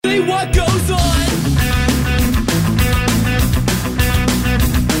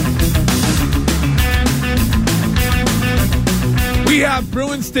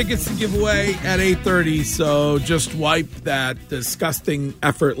Bruins tickets to give away at 8:30, so just wipe that disgusting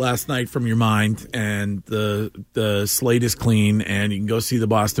effort last night from your mind, and the slate is clean, and you can go see the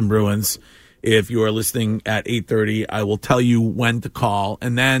Boston Bruins. If you are listening at 8:30, I will tell you when to call.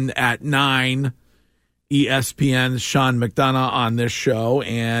 And then at 9, ESPN's Sean McDonough on this show,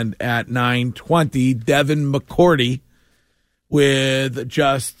 and at 9:20, Devin McCourty with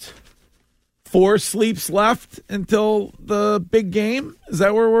just 4 sleeps left until the big game. Is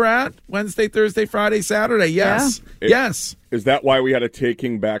that where we're at? Wednesday, Thursday, Friday, Saturday. Yes. Yeah. Yes. Is that why we had a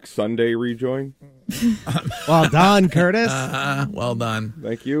Taking Back Sunday rejoin? Well done, Curtis. Well done.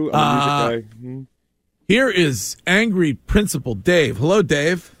 Thank you. I'm a music guy. Here is angry Principal Dave. Hello,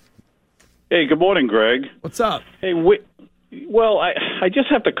 Dave. Hey, good morning, Greg. What's up? Hey, well, I just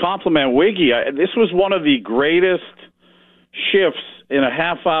have to compliment Wiggy. This was one of the greatest shifts in a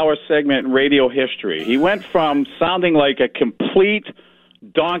half-hour segment in radio history. He went from sounding like a complete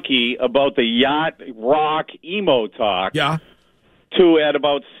donkey about the yacht rock emo talk to at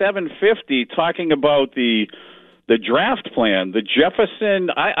about 7:50 talking about the draft plan, the Jefferson.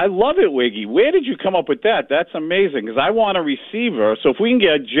 I love it, Wiggy. Where did you come up with that? That's amazing, because I want a receiver. So if we can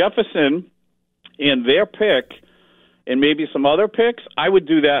get Jefferson in their pick and maybe some other picks, I would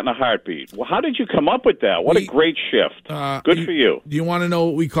do that in a heartbeat. Well, how did you come up with that? What a great shift. Good for you. Do you want to know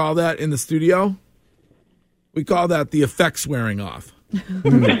what we call that in the studio? We call that the effects wearing off.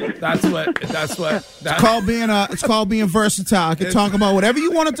 That's what. It's called being versatile. I can talk about whatever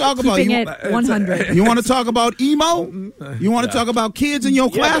you want to talk about. Keeping it 100. You want to talk about emo? You want to talk about kids in your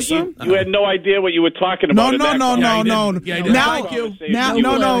classroom? You had no idea what you were talking about. No.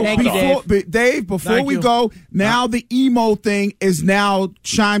 Dave, before we go, now the emo thing is now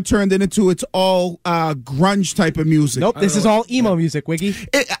Chime turned it into it's all grunge type of music. Nope, this is all emo music, Wiggy.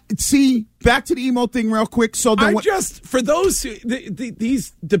 See, back to the emo thing real quick. So then for those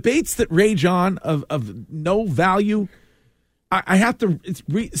these debates that rage on of no value, I have to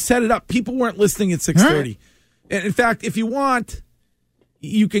set it up. People weren't listening at 6:30. And in fact, if you want,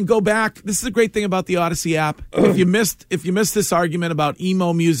 you can go back. This is a great thing about the Odyssey app. If you missed this argument about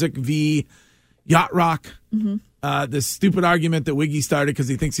emo music v. yacht rock, this stupid argument that Wiggy started because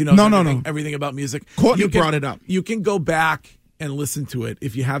he thinks he knows everything about music. Courtney brought it up. You can go back and listen to it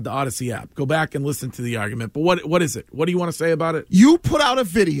if you have the Odyssey app. Go back and listen to the argument. But what is it? What do you want to say about it? You put out a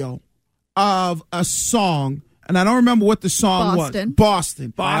video of a song, and I don't remember what the song was.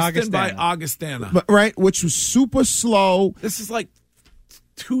 Boston by Augustana. But, right, which was super slow. This is like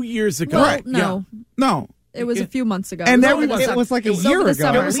 2 years ago. Well, right. No. It was a few months ago. And it was like a year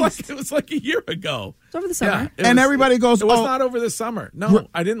ago. It was like a year ago. It's over the summer. Yeah, everybody goes, it was not over the summer. No,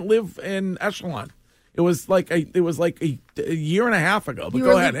 I didn't live in Echelon. It was like a year and a half ago. But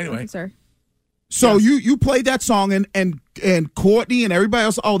go ahead anyway. Sir. So you played that song and Courtney and everybody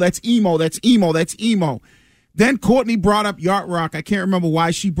else. Oh, that's emo. Then Courtney brought up yacht rock. I can't remember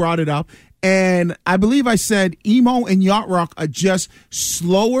why she brought it up. And I believe I said emo and yacht rock are just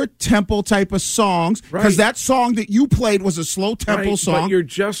slower tempo type of songs. Because that song that you played was a slow tempo song. But you're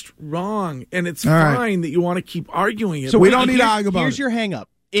just wrong. And it's fine that you want to keep arguing it. So we don't need to argue about it. Here's your hang up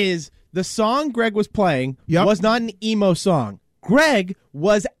is the song Greg was playing was not an emo song. Greg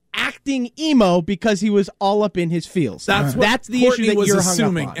was acting emo because he was all up in his feels. That's the Courtney issue that you're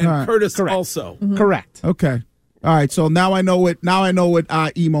assuming, hung up on. And Curtis also. Mm-hmm. Correct. Okay. All right, so now I know what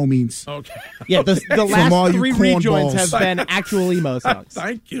emo means. Okay. Yeah, the last 3 rejoins have been actual emo songs.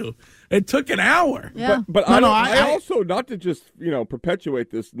 Thank you. It took an hour. Yeah. But I also, not to just perpetuate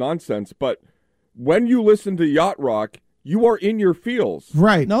this nonsense, but when you listen to yacht rock, you are in your feels.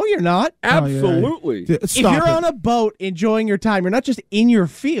 Right. No, you're not. Absolutely. If you're on a boat enjoying your time, you're not just in your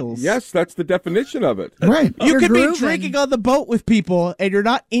feels. Yes, that's the definition of it. Right. You could be drinking on the boat with people, and you're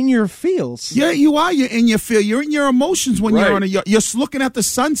not in your feels. Yeah, you are. You're in your feel. You're in your emotions when you're on a yacht. You're looking at the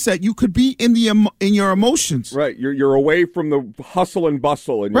sunset. You could be in your emotions. Right. You're away from the hustle and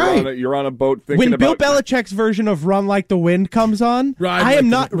bustle, and you're on a boat thinking when about... When Bill Belichick's version of Run Like the Wind comes on,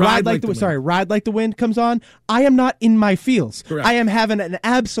 Ride Like the Wind comes on, I am not in my feels. Correct. I am having an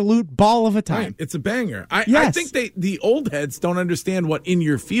absolute ball of a time. Right. It's a banger. I think the old heads don't understand what in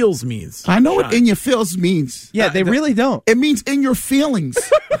your feels means. I know what in your feels means. Yeah, they really don't. It means in your feelings.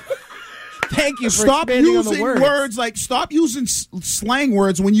 Thank you for stop expanding using on the words. Stop using slang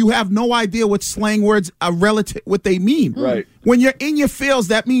words when you have no idea what slang words are relative, what they mean. Right. When you're in your feels,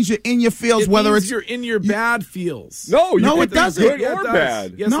 that means you're in your feels. Whether you're in your bad feels. No, it doesn't. Good or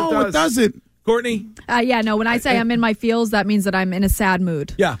bad. Yes, no, it doesn't. Courtney? Yeah, no, when I say I'm in my feels, that means that I'm in a sad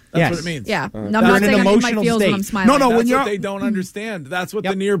mood. Yeah, that's Yes. what it means. Yeah. I'm You're not in an saying I'm in my emotional feels when state. I'm smiling. No, That's when you're what they don't understand. That's what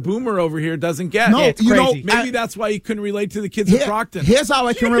Yep. the near boomer over here doesn't get. no, Yeah, it's you know, crazy. Maybe that's why he couldn't relate to the kids at Procton. Here's how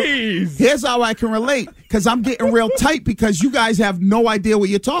I can here's how I can relate because I'm getting real tight because you guys have no idea what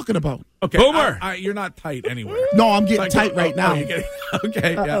you're talking about. Okay, Boomer. You're not tight anywhere. No, I'm getting tight right now. you're getting-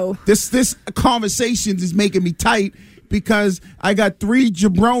 okay, Uh-oh. This conversation is making me tight because I got 3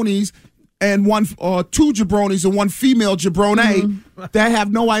 jabronis and two jabronis and one female jabroni that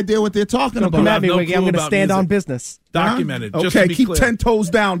have no idea what they're talking Don't about. come I at have me, no Wiggy. I'm clue going to about stand on music. business. Documented. Just Okay, to be keep clear. 10 toes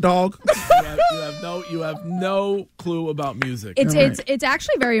down, dog. You have no clue about music. It's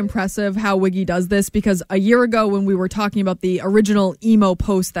actually very impressive how Wiggy does this because a year ago when we were talking about the original emo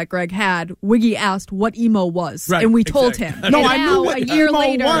post that Greg had, Wiggy asked what emo was, Right, and we told exactly. him. No, And I knew now, what a year emo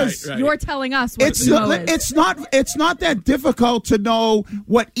later, was. Right. you're telling us what It's emo not, is. it's not that difficult to know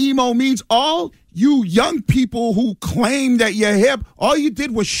what emo means. All you young people who claim that you're hip, all you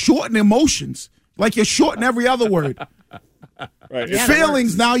did was shorten emotions. Like you shorten every other word. Right.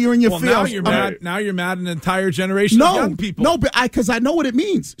 Feelings, now you're in your Well, feels. now you're mad an entire generation No, of young people. no, but because I know what it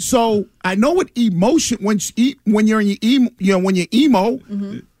means. So I know what emotion when you're in your emo, when you're emo.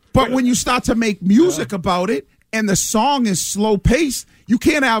 But when you start to make music about it, and the song is slow paced, you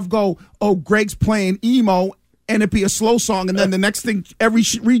can't oh, Greg's playing emo, and it be a slow song, and then the next thing every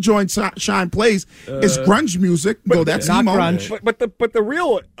rejoin shine plays is grunge music. Well, that's not emo. grunge. But the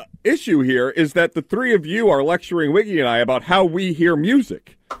real issue here is that the 3 of you are lecturing Wiggy and I about how we hear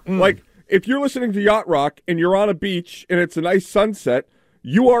music. Like, if you're listening to Yacht Rock and you're on a beach and it's a nice sunset,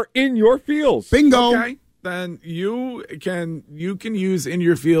 you are in your feels. Bingo. Okay, then you can use in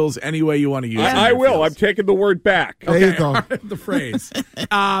your feels any way you want to use. in I your will. feels. I'm taking the word back. There you go. The phrase.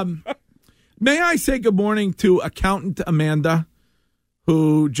 May I say good morning to accountant Amanda,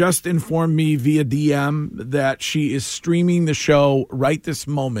 who just informed me via DM that she is streaming the show right this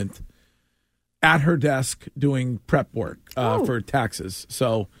moment at her desk doing prep work for taxes.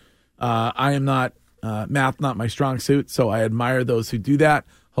 So I am not math, not my strong suit. So I admire those who do that.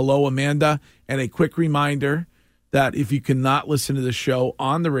 Hello, Amanda. And a quick reminder that if you cannot listen to the show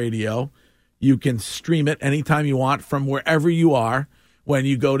on the radio, you can stream it anytime you want from wherever you are when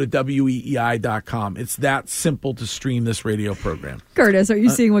you go to weei.com. It's that simple to stream this radio program. Curtis, are you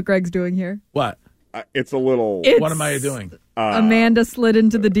seeing what Greg's doing here? What? It's a little... What am I doing? Amanda slid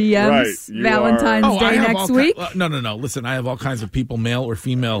into the DMs Right, you Valentine's are- Day next week. No. Listen, I have all kinds of people, male or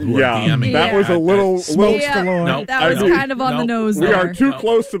female, who are Yeah, DMing. that was a little... Yeah, No, that was no, kind of on the nose We there. are too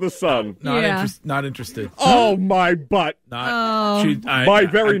close to the sun. Not interested. Oh, my butt. My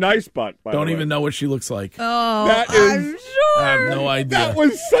Very nice butt, by Don't the way. even know what she looks like. That is... I have no idea. That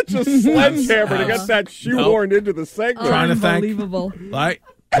was such a sledgehammer to get that shoehorned into the segment. Trying to thank. Unbelievable. Right.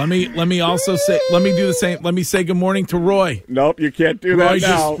 Let me also say. Let me do the same. Let me say good morning to Roy. Nope, you can't do that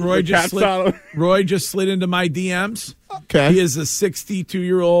now. Roy just slid into my DMs. Okay. He is a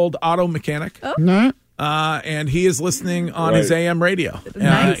 62-year-old auto mechanic. Nah. And he is listening on his AM radio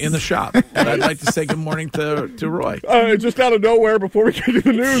Nice. in the shop. And I'd like to say good morning to Roy. Just out of nowhere, before we get to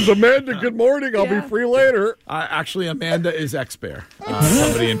the news, Amanda, good morning. I'll be free later. Actually, Amanda is X-Bear.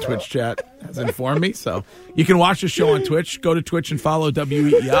 Somebody in Twitch chat has informed me. So you can watch the show on Twitch. Go to Twitch and follow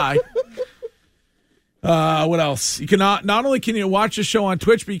WEEI. What else? You can not only can you watch the show on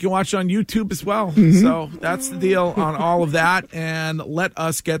Twitch, but you can watch it on YouTube as well. So that's the deal on all of that. And let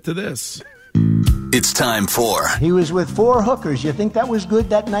us get to this. It's time for... He was with 4 hookers. You think that was good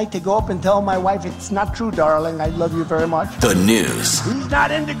that night to go up and tell my wife, it's not true, darling, I love you very much? The news. He's not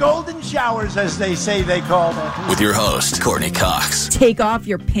into golden showers, as they say they call them. With your host, Courtney Cox. Take off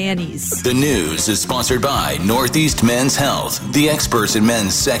your panties. The news is sponsored by Northeast Men's Health, the experts in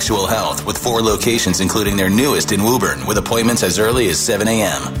men's sexual health, with 4 locations, including their newest in Woburn, with appointments as early as 7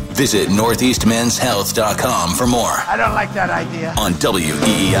 a.m. Visit northeastmenshealth.com for more. I don't like that idea. On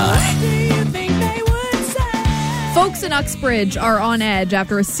WEEI. Folks in Uxbridge are on edge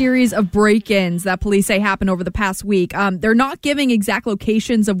after a series of break-ins that police say happened over the past week. They're not giving exact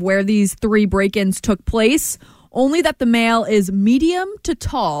locations of where these 3 break-ins took place, only that the male is medium to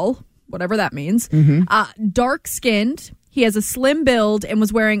tall, whatever that means, dark-skinned. He has a slim build and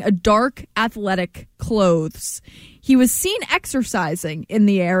was wearing a dark athletic clothes. He was seen exercising in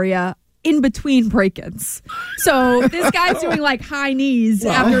the area in between break-ins. So this guy's doing like high knees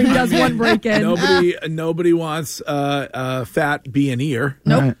after he does one break-in. Nobody wants a fat B&Er.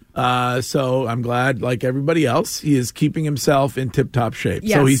 Nope. So I'm glad, like everybody else, he is keeping himself in tip-top shape.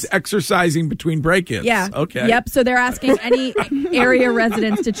 Yes. So he's exercising between break-ins. Yeah. Okay. Yep. So they're asking any area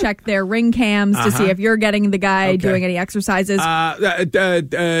residents to check their ring cams to see if you're getting the guy doing any exercises.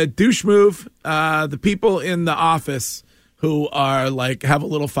 Douche move. The people in the office who are like have a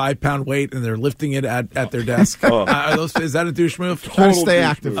little 5-pound weight and they're lifting it at their desk. Is that a douche move? Try to stay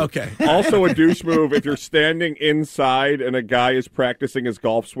active. Okay. Also a douche move if you're standing inside and a guy is practicing his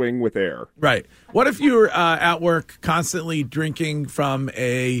golf swing with air. Right. What if you're at work constantly drinking from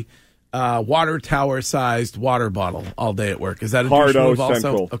a water tower sized water bottle all day at work? Is that a douche move also?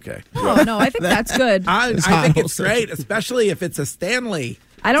 Central. Okay. Oh, no, I think that's good. I think it's great, especially if it's a Stanley.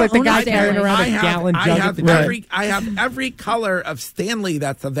 I don't It's like own the guy a Stanley. carrying around a gallon jug. I have every color of Stanley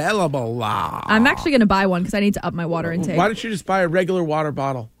that's available. I'm actually going to buy one because I need to up my water intake. Why don't you just buy a regular water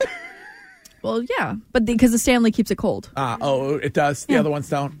bottle? Well, yeah, but because the Stanley keeps it cold. It does. The other ones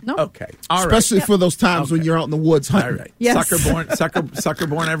don't. No. Okay. All right. Especially for those times when you're out in the woods hunting. All right. Yes. Sucker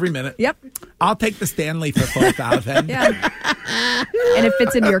born every minute. Yep. I'll take the Stanley for $4,000. Yeah. And it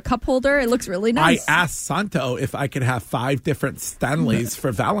fits into your cup holder. It looks really nice. I asked Santo if I could have 5 different Stanleys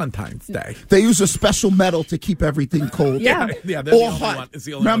for Valentine's Day. They use a special metal to keep everything cold. Yeah. Yeah. They're the Or only hot. one. It's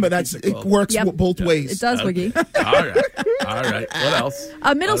the only Remember, one that keeps it cold. works Yep. both ways. It does, Wiggy. All right. What else?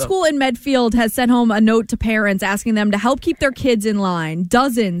 A middle school in Medfield has sent home a note to parents asking them to help keep their kids in line.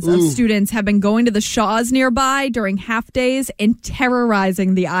 Dozens of students have been going to the Shaws nearby during half days and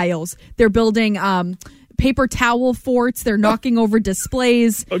terrorizing the aisles. They're building paper towel forts. They're knocking over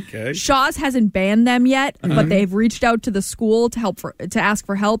displays. Okay. Shaws hasn't banned them yet, but they've reached out to the school to ask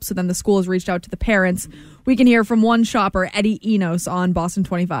for help. So then the school has reached out to the parents. We can hear from one shopper, Eddie Enos, on Boston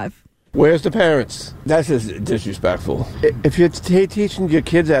 25. Where's the parents? That's just disrespectful. If you're teaching your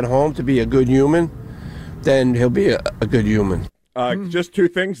kids at home to be a good human, then he'll be a good human. Just 2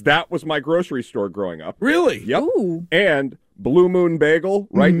 things. That was my grocery store growing up. Really? Yep. Ooh. And Blue Moon Bagel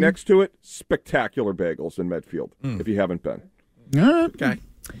right next to it. Spectacular bagels in Medfield, if you haven't been. Okay.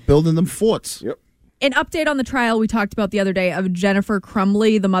 Building them forts. Yep. An update on the trial we talked about the other day of Jennifer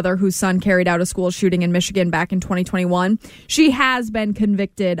Crumley, the mother whose son carried out a school shooting in Michigan back in 2021. She has been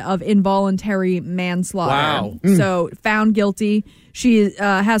convicted of involuntary manslaughter. Wow. So found guilty. She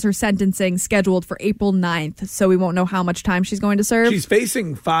has her sentencing scheduled for April 9th, so we won't know how much time she's going to serve. She's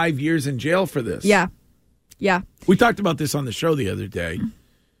facing 5 years in jail for this. Yeah. We talked about this on the show the other day.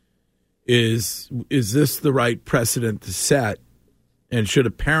 Is this the right precedent to set? And should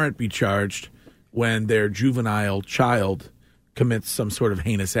a parent be charged when their juvenile child commits some sort of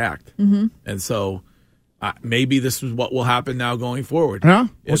heinous act? Mm-hmm. And so maybe this is what will happen now going forward. Yeah,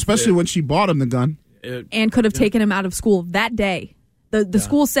 especially when she bought him the gun. And could have taken him out of school that day. The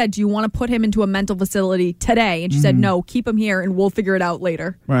school said, do you want to put him into a mental facility today? And she said, no, keep him here and we'll figure it out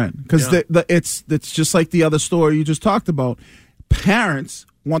later. Right. Because it's just like the other story you just talked about. Parents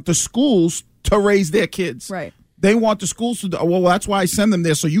want the schools to raise their kids. Right. They want the schools to, well, that's why I send them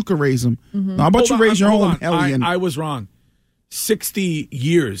there so you can raise them. Mm-hmm. Now, how about you raise your own hellion? I was wrong. 60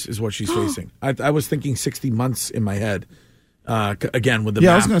 years is what she's facing. I was thinking 60 months in my head. Again, with the math,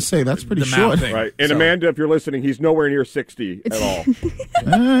 I was going to say, that's pretty short. Thing. Right. And Amanda, if you're listening, he's nowhere near 60 at all.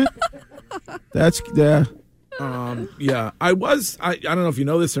 That's, yeah. Yeah. I don't know if you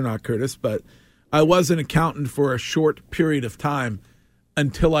know this or not, Curtis, but I was an accountant for a short period of time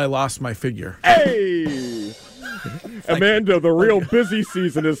until I lost my figure. Hey! Amanda, the real busy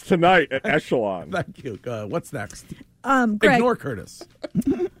season is tonight at Echelon. Thank you. What's next? Greg. Ignore Curtis.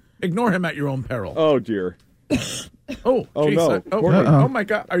 Ignore him at your own peril. Oh, dear. Oh, geez, no. Oh, my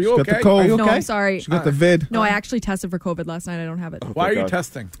God. Are you She's okay? got the cold. Are you No, okay? I'm sorry. She got the vid. No, I actually tested for COVID last night. I don't have it. Why are you God.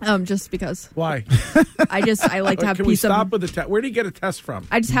 testing? Just because. Why? I like to have Can we piece stop of. with the test? Where do you get a test from?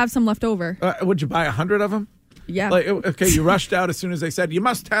 I just have some left over. Would you buy 100 of them? Yeah. Okay, you rushed out as soon as they said, you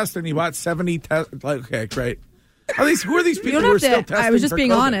must test, and you bought 70 tests. Okay, great. Who are these You people don't who are have still to. testing I was just for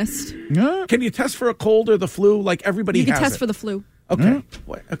being COVID? honest. Yeah. Can you test for a cold or the flu like everybody You can has test it? for the flu. Okay.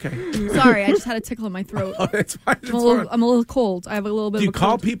 Okay. Sorry, I just had a tickle in my throat. Oh, it's fine. It's I'm fine. a little cold. I have a little bit Do you of a call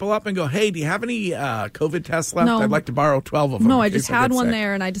cold. people up and go, hey, do you have any COVID tests left? No. I'd like to borrow 12 of them. No, in I case just had get one sick."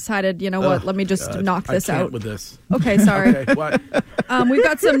 there, and I decided, you know what? Let me just knock this I can't out. with this. Okay, sorry. Okay, what? We've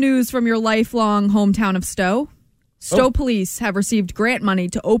got some news from your lifelong hometown of Stowe. Stowe police have received grant money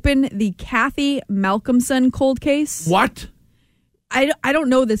to open the Kathy Malcolmson cold case. What? I don't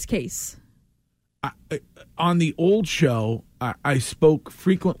know this case. On the old show, I spoke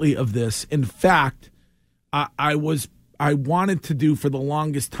frequently of this. In fact, I was I wanted to do for the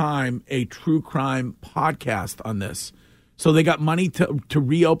longest time a true crime podcast on this. So they got money to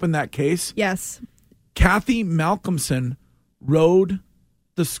reopen that case. Yes. Kathy Malcolmson rode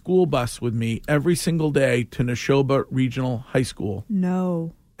the school bus with me every single day to Neshoba Regional High School.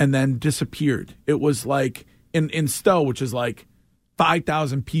 No. And then disappeared. It was like in Stowe, which is like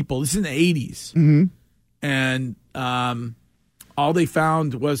 5,000 people. This is in the 80s. Mm-hmm. And all they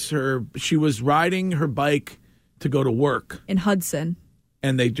found was she was riding her bike to go to work. In Hudson.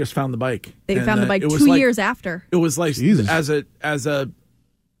 And they just found the bike. They found the bike 2 years after. It was like, Jesus. as a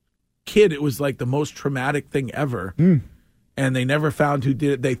kid, it was like the most traumatic thing ever. And they never found who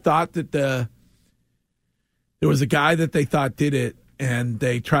did it. They thought that there was a guy that they thought did it, and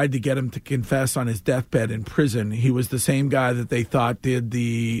they tried to get him to confess on his deathbed in prison. He was the same guy that they thought did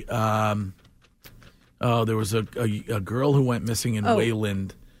the there was a girl who went missing in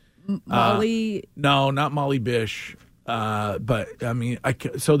Wayland. Molly? No, not Molly Bish. But I mean,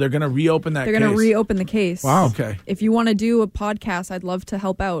 so they're going to reopen that case. They're going to reopen the case. Wow. Okay. If you want to do a podcast, I'd love to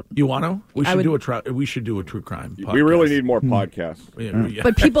help out. You want to? We should do a true crime podcast. We really need more podcasts. Yeah.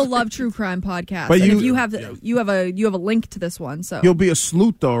 But people love true crime podcasts. But and if you have a link to this one, so You'll be a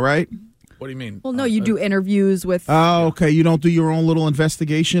sleuth, though, right? What do you mean? Well, no, you do interviews with Oh, okay. You don't do your own little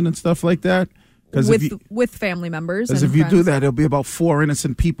investigation and stuff like that? with family members. Because and if you friends. do that, there'll be about 4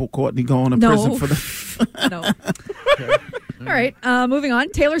 innocent people, Courtney, going to prison for the. No. All right, moving on.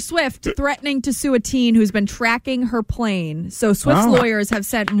 Taylor Swift threatening to sue a teen who's been tracking her plane. So Swift's lawyers have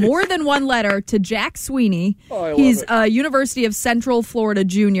sent more than one letter to Jack Sweeney. He's a University of Central Florida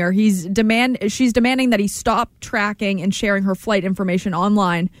junior. She's demanding that he stop tracking and sharing her flight information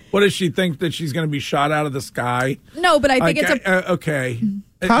online. What does she think, that she's going to be shot out of the sky? No, but I think it's okay.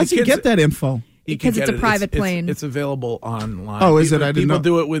 How's he get that info? Because it's a private plane. It's available online. Oh, is it? I didn't know. People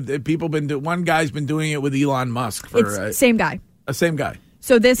do it with people. One guy's been doing it with Elon Musk for same guy. Same guy.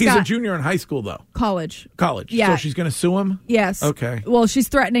 So he's a junior in high school though. College. Yeah. So she's going to sue him. Yes. Okay. Well, she's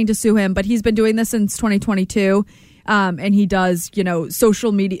threatening to sue him, but he's been doing this since 2022. And he does,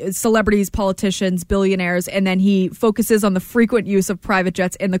 social media, celebrities, politicians, billionaires, and then he focuses on the frequent use of private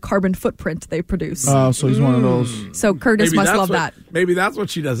jets and the carbon footprint they produce. Oh, so he's one of those. So Curtis must love that. Maybe that's what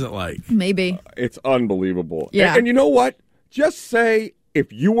she doesn't like. Maybe. It's unbelievable. Yeah. And you know what? Just say,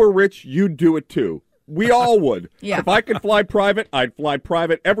 if you were rich, you'd do it too. We all would. Yeah. If I could fly private, I'd fly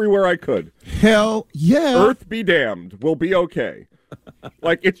private everywhere I could. Hell yeah. Earth be damned. We'll be okay.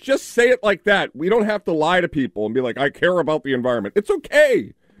 Like, it's just say it like that. We don't have to lie to people and be like, I care about the environment. It's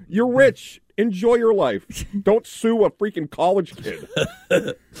okay. You're rich. Enjoy your life. Don't sue a freaking college kid.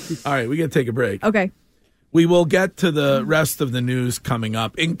 All right, we got to take a break. Okay. We will get to the rest of the news coming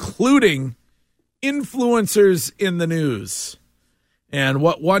up, including influencers in the news and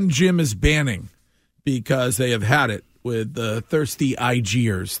what one gym is banning because they have had it with the thirsty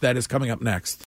IGers. That is coming up next.